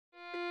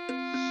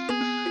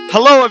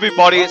Hello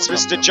everybody, it's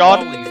Mr.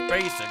 John. Baldi's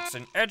Basics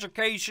in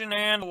Education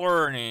and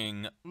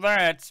Learning.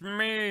 That's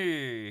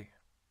me.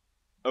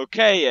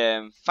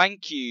 Okay,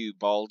 thank you,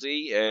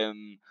 Baldi.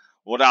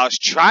 What I was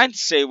trying to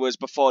say was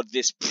before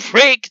this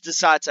prick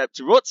decided to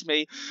interrupt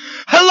me.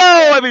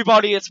 Hello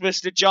everybody, it's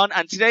Mr. John,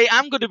 and today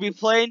I'm going to be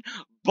playing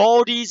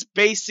Baldi's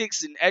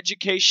Basics in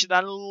Education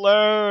and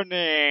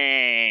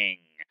Learning.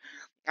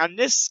 And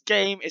this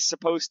game is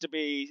supposed to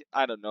be,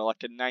 I don't know,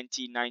 like a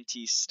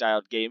 1990s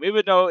styled game,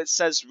 even though it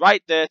says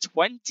right there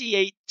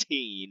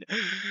 2018.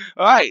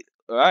 Alright,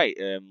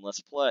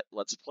 let's play.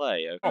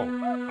 Okay.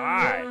 Oh,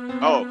 hi.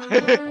 Oh,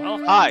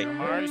 Welcome hi. to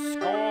my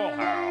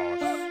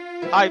schoolhouse.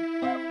 Hi,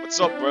 what's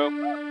up, bro?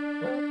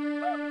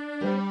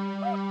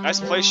 Nice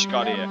place you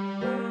got here.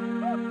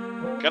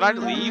 Can I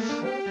leave?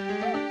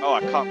 Oh,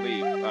 I can't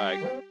leave.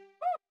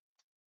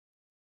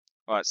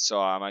 Alright,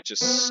 so am I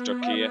just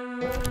stuck here?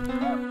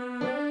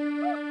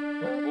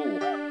 Ooh.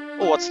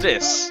 Oh, what's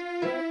this?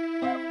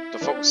 The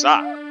fuck was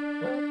that?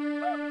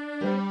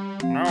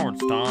 Now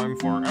it's time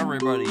for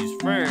everybody's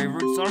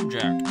favorite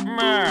subject,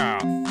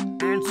 math.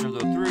 Answer the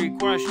 3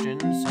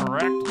 questions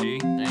correctly,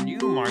 and you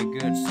might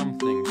get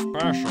something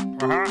special.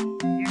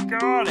 You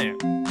got it.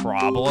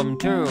 Problem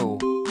 2.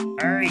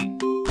 8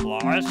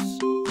 plus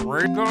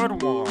 3.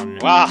 Good one.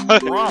 Wow.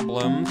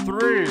 Problem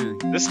 3.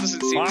 This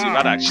doesn't seem 5. too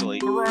bad, actually.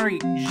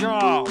 Great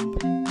job.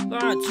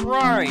 That's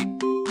right.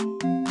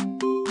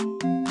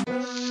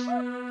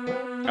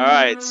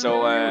 Alright,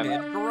 so, You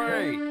did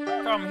great.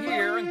 Come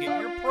here and get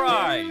your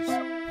prize.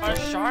 A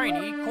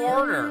shiny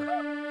quarter.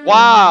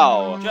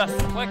 wow! Just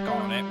click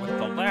on it with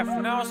the left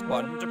mouse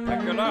button to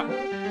pick it up.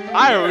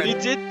 I already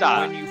did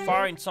that. When you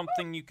find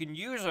something you can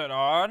use it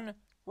on,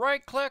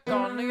 right-click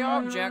on the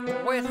object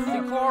with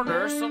the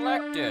quarter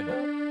selected.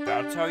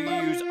 That's how you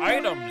use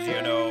items,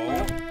 you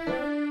know.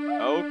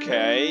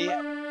 Okay.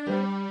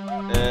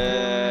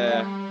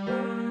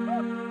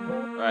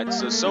 Right,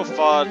 so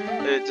far,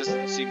 it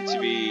doesn't seem to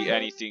be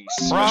anything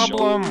special.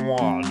 Problem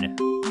 1.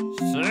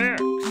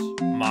 6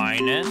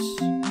 minus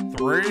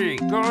 3.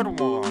 Good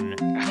one.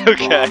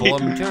 Okay.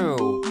 Problem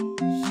 2.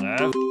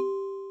 7.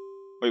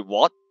 Wait,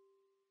 what?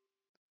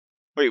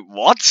 Wait,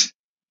 what?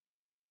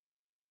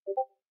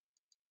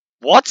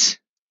 What?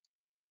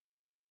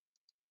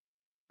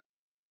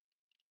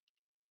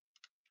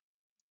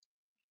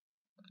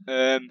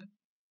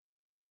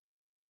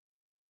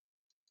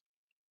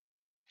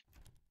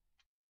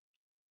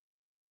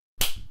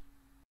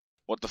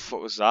 What the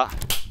fuck was that?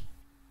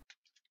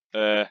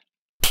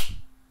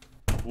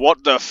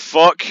 What the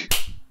fuck?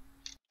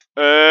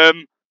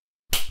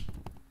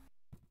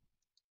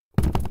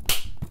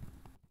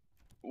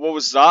 What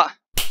was that?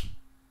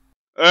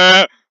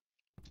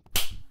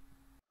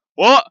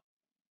 What?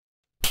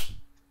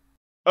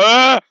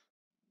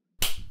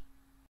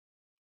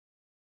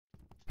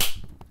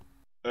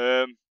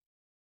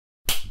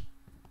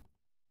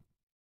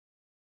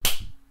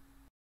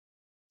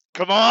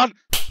 Come on!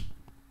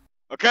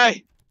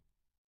 Okay.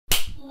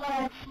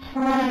 Let's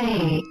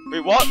play.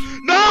 Wait, what?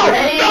 No!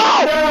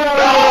 No!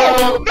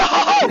 No!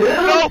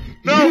 No!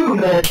 No! You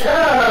messed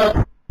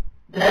up.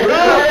 Let's No!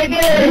 try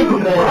again. You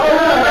messed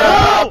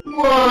up. No!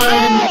 One.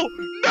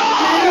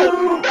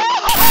 No! No!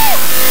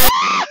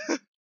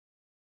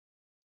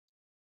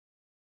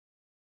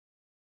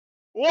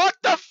 What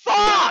the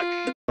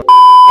fuck?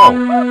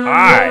 Oh,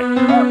 hi.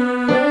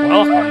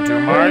 Welcome to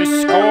my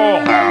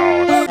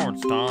schoolhouse. Now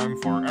it's time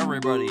for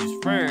everybody's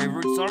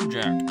favorite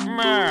subject,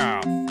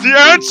 math. The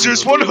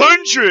answer's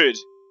 100!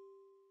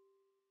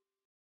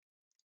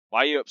 Why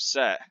are you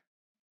upset?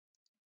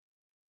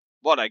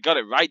 What, I got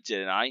it right,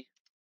 didn't I?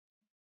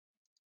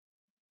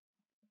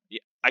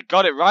 Yeah, I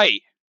got it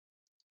right.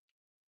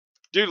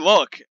 Dude,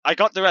 look, I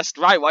got the rest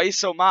right. Why are you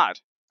so mad?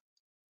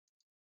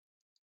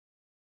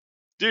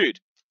 Dude.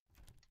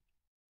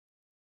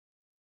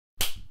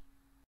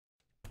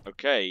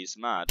 Okay, he's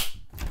mad.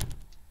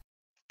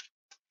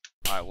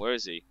 Alright, where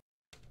is he?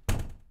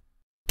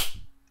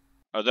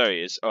 Oh, there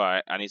he is.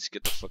 Alright, I need to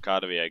get the fuck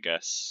out of here, I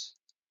guess.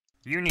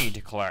 You need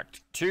to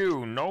collect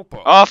 2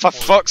 notebooks. Oh, for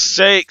before fuck's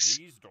you can use sakes!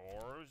 these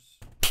doors.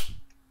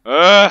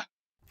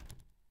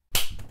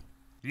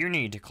 You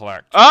need to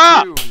collect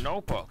 2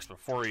 notebooks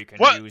before you can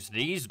use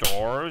these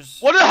doors.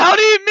 What the hell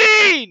do you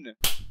mean?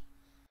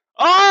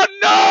 Oh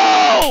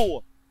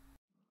no!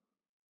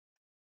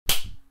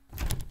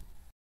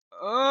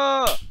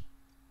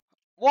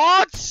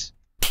 What?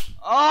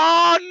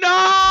 Oh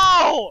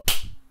no!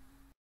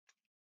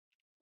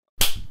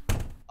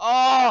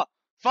 Oh,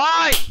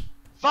 fine!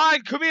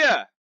 Fine, come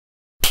here!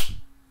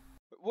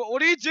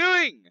 What are you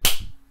doing?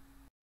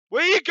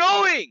 Where are you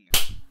going?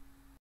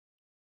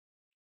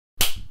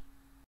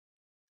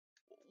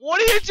 What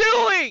are you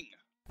doing?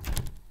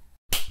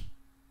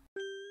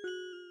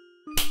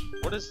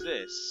 What is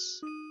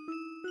this?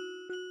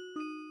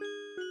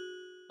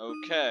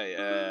 Okay,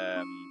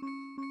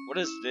 what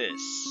is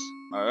this?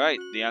 Alright,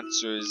 the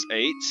answer is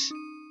 8.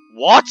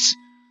 What?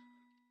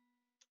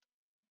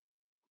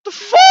 The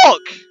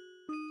fuck?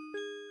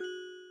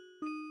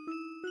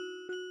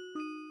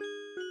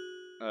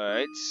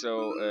 Alright,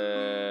 so,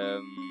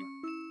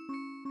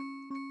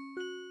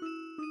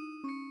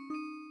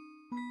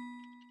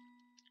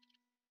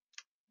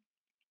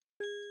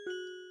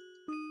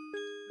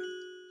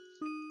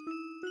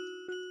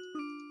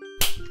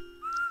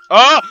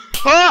 Ah!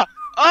 Ah!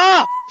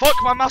 Ah! Fuck,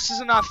 my mouse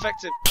isn't that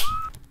effective.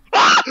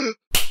 Ah!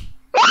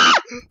 Ah!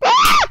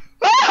 Ah!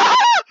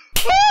 Ah!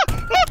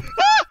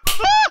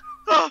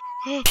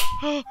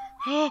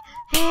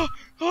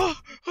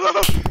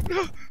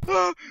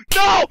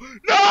 No!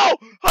 No!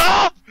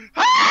 Ah!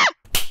 Ah!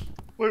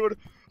 Wait, what?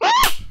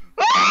 Ah!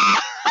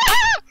 Ah!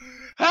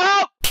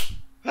 Help!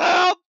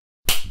 Help!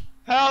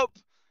 Help!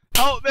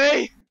 Help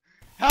me!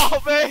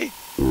 Help me!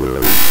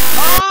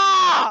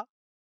 Ah!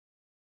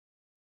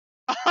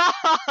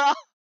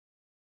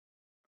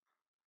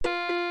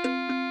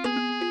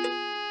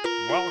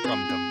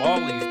 Welcome to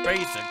Baldi's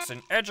Basics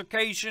in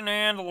Education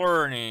and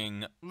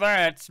Learning.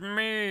 That's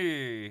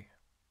me.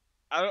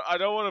 I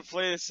don't want to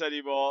play this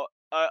anymore.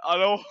 I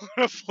don't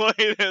want to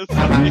play this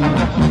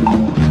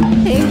anymore.